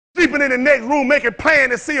sleeping in the next room making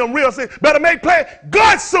plans to see them real soon. Better make plans.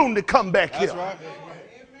 God's soon to come back here. That's right.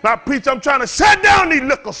 Now, preacher, I'm trying to shut down these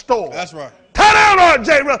liquor stores. That's right. Turn down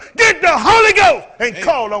R.J. Run. Get the Holy Ghost and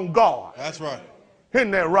call on God. That's right.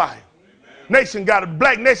 Isn't that right?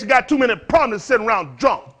 Black nation got too many problems sitting around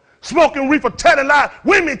drunk, smoking reefer, telling lies.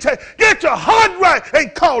 Women tell, get your heart right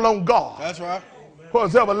and call on God. That's right. For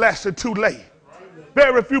it's everlasting too late.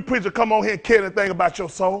 Very few preachers come on here and care anything about your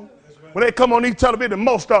soul. When they come on these television,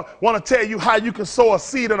 most of them want to tell you how you can sow a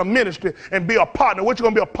seed in a ministry and be a partner. What, you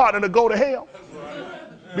going to be a partner to go to hell?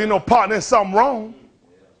 Be no partner in something wrong.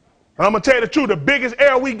 And I'm going to tell you the truth, the biggest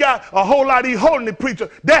error we got, a whole lot of these holiness preachers,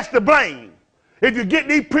 that's the blame. If you get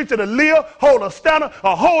these preachers to live, hold a standard,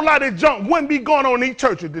 a whole lot of junk wouldn't be going on in these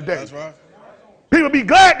churches today. That's right. People be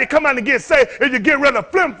glad to come out and get saved if you get rid of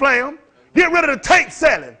the flim flam, get rid of the tape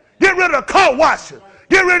selling, get rid of the car washing,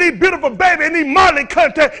 get rid of these beautiful babies and these modeling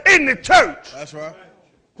content in the church. That's right.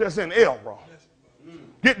 Just in error.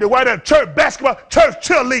 Get the white church basketball, church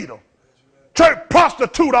cheerleader, church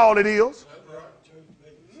prostitute, all it is.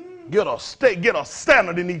 Get a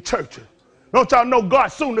standard in these churches. Don't y'all know God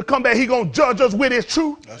soon to come back, he going to judge us with his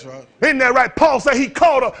truth? That's right. Isn't that right? Paul said he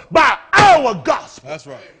called us by our gospel. That's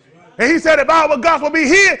right. And he said if our gospel be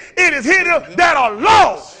hid, it is hid that are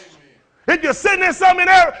lost. If you're sitting in some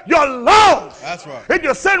error, you're lost. That's right. If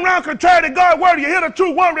you're sitting around contrary to God's word, you hear the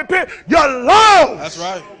truth, won't repent, you're lost. That's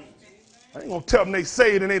right. I ain't going to tell them they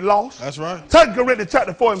saved and they lost. That's right. 2 Corinthians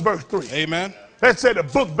chapter 4 and verse 3. Amen. That said the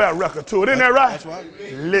book bear record to it. Isn't that right? That's right.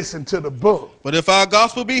 Listen to the book. But if our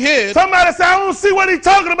gospel be hid. Somebody say, I don't see what he's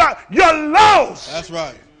talking about. You're lost. That's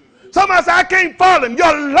right. Somebody say, I can't follow him.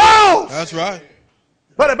 You're lost. That's right.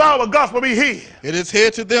 But if our gospel be hid. It is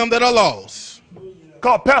hid to them that are lost.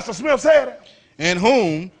 Because Pastor Smith said it. In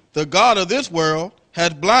whom the God of this world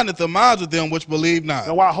has blinded the minds of them which believe not.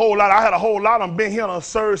 And I had a whole lot of them been here on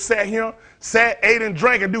serve, sat here, ate and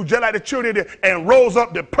drank and do just like the children did and rose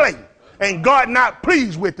up to play. And God not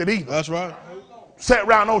pleased with it either. That's right. Sat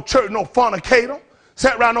around no church, no fornicator.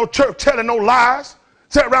 Sat around no church telling no lies.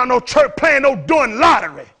 Sat around no church playing no doing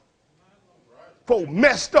lottery. Folk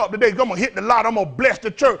messed up today. I'm going to hit the lottery. I'm going to bless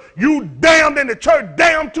the church. You damned in the church,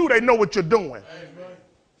 damn too, they know what you're doing.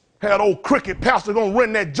 Had old cricket pastor going to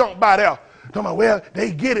run that junk by there. Talking about, well,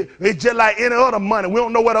 they get it. It's just like any other money. We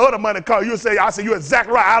don't know what the other money costs. You say, I say, you're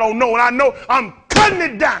exactly right. I don't know. And I know I'm cutting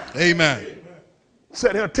it down. Amen.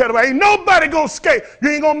 Sit here and tell them, ain't nobody going to skate.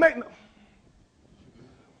 You ain't going to make no.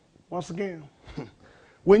 Once again,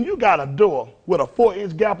 when you got a door with a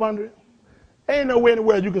 4-inch gap under it, ain't nowhere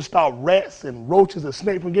anywhere you can stop rats and roaches and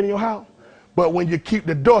snakes from getting in your house. But when you keep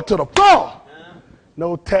the door to the floor,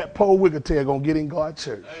 no tadpole wiggletail going to get in God's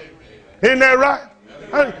church. Isn't that right?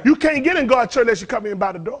 You can't get in God's church unless you come in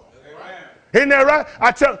by the door. Isn't that right?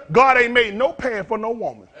 I tell you, God ain't made no pan for no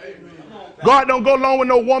woman. God don't go along with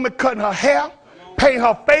no woman cutting her hair, painting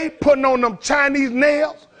her face, putting on them Chinese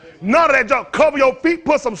nails. None of that junk. Cover your feet,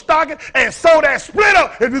 put some stocking, and sew that split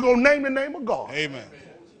up if you're going to name the name of God. Amen.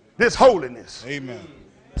 This holiness. Amen.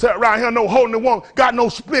 Sit around here, no holding the woman, got no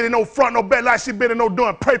split in no front, no back, like she been in no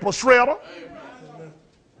doing paper shredder.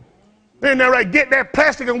 Isn't that right? Get that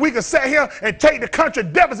plastic and we can sit here and take the country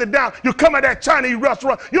deficit down. You come at that Chinese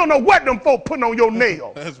restaurant, you don't know what them folk putting on your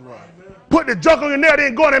nail. That's right. Put the junk on your nail,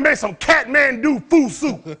 then go in and make some Catmandu food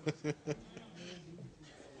soup.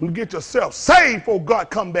 You get yourself saved before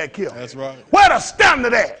God come back here. That's right. Where the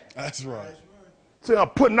standard at? That's right. See, I'm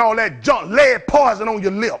putting all that junk, lead poison on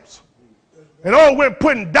your lips. And all we're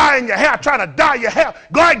putting dye in your hair, trying to dye your hair.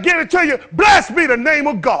 God give it to you. Blessed be the name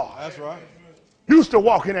of God. That's right. Used to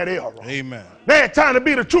walk in that era. Amen. Now it's time to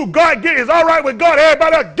be the truth. God get it. It's all right with God.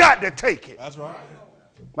 Everybody else got to take it. That's right.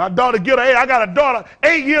 My daughter get her 8. I got a daughter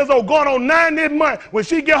 8 years old going on 9 this month. When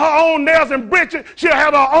she get her own nails and britches, she'll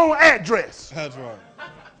have her own address. That's right.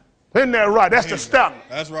 Isn't that right? That's the standard.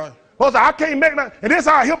 That's right. I can't make that. And this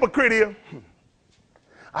how a hypocrite is.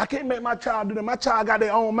 I can't make my child do that. My child got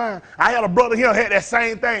their own mind. I had a brother here had that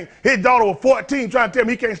same thing. His daughter was 14 trying to tell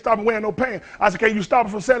me he can't stop him wearing no pants. I said, can you stop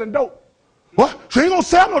her from selling dope? What? She ain't gonna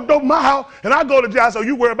sell no dope in my house. And I go to jail. I said,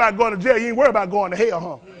 you worry about going to jail. You ain't worry about going to hell,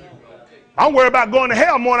 huh? I'm worried about going to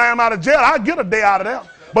hell more than I am out of jail. I'll get a day out of there.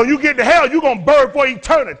 But you get to hell, you're gonna burn for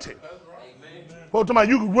eternity. Folks talking about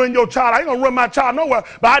you can run your child. I ain't gonna run my child nowhere,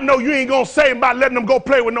 but I know you ain't gonna save him by letting them go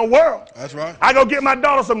play with no world. That's right. I go get my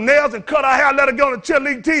daughter some nails and cut her hair, let her go on the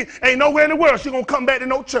cheerleading team. Ain't nowhere in the world she gonna come back to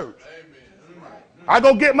no church. I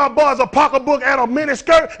go get my boys a pocketbook and a mini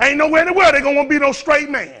skirt. Ain't nowhere in the world they gonna want to be no straight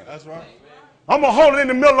man. That's right. I'm gonna hold it in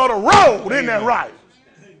the middle of the road. Isn't that right?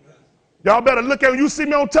 Y'all better look at when you see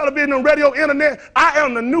me on television and radio, internet. I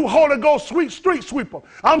am the new Holy Ghost street sweeper.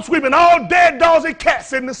 I'm sweeping all dead dogs and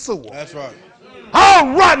cats in the sewer. That's right.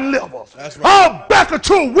 All rotten livers. That's right. All back of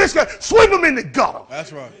true whiskey. Sweep them in the gutter.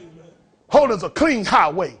 That's right. Holding's a clean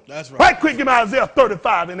highway. That's right. Right quick, give me Isaiah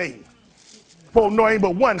 35:8. For no ain't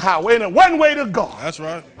but one highway and one way to God. That's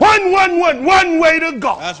right. One way to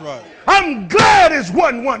God. That's right. I'm glad it's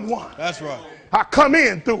 111. That's right. I come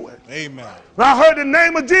in through it. Amen. When I heard the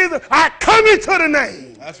name of Jesus, I come into the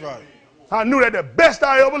name. That's right. I knew that the best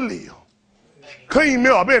I ever lived. Clean me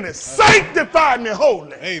up in it. Sanctified me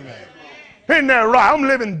holy. Amen. Isn't that right? I'm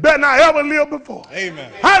living better than I ever lived before. Amen.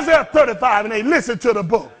 Isaiah 35:8. Listen to the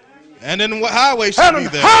book. And then the highway shall be And the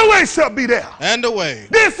there. highway shall be there. And the way.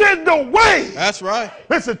 This is the way. That's right.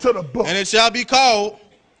 Listen to the book. And it shall be called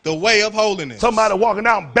the way of holiness. Somebody walking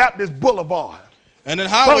down Baptist Boulevard. And then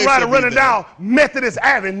highway Somebody shall be running there. down Methodist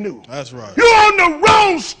Avenue. That's right. You're on the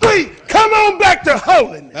wrong street. Come on back to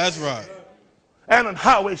holiness. That's right. And the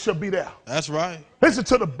highway shall be there. That's right. Listen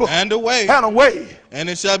to the book. And the way. And a way. And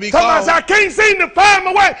it shall be Somebody called. say, I can't seem to find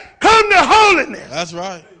my way. Come to holiness. That's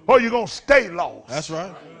right. Or you're going to stay lost. That's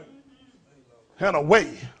right. And a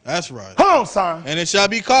way. That's right. Come on, son. And it shall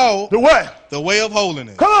be called The way. the way of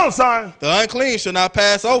holiness. Come on, son. The unclean shall not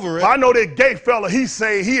pass over it. I know that gay fella, he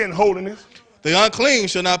say he in holiness. The unclean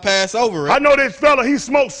shall not pass over I it. know this fella, he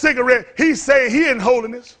smokes cigarette. He say he in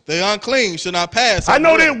holiness. The unclean shall not pass over I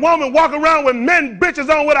know it. this woman walk around with men bitches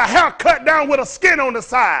on with a hair cut down with a skin on the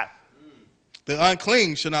side. The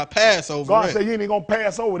unclean shall not pass over God it. said you ain't gonna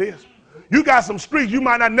pass over this. You got some streets you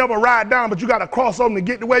might not never ride down, but you got to cross over to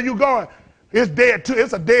get to where you going. It's dead too.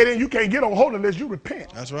 It's a dead end. You can't get on holiness. You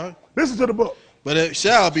repent. That's right. Listen to the book. But it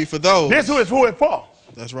shall be for those. This who is who it for.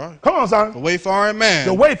 That's right. Come on, son. The wayfaring man.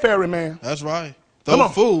 The wayfaring man. That's right. Come Though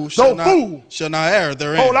on. fools Though shall fool. not err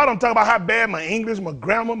therein. Hold on, I'm talking about how bad my English, my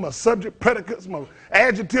grammar, my subject predicates, my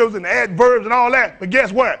adjectives and adverbs and all that. But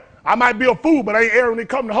guess what? I might be a fool, but I ain't erring when it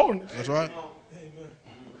comes to holiness. That's right.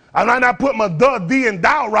 I might not put my the, thee, and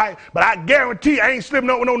thou right, but I guarantee I ain't slipping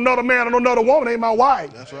up with no another man or no another woman. Ain't my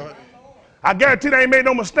wife. That's right. I guarantee they ain't made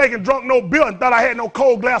no mistake and drunk no beer and thought I had no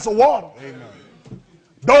cold glass of water. Amen.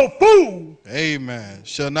 Though fool, Amen.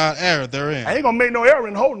 Shall not err therein. I ain't gonna make no error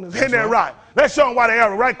in holiness. Ain't that right. right? Let's show them why they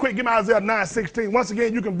error. Right quick, give me Isaiah 9:16. Once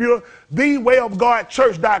again, you can view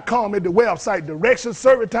thewayofgodchurch.com at the website, directions,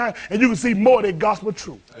 service time, and you can see more of that gospel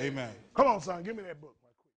truth. Amen. Come on, son, give me that book.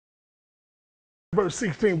 Verse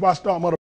 16, watch the mother.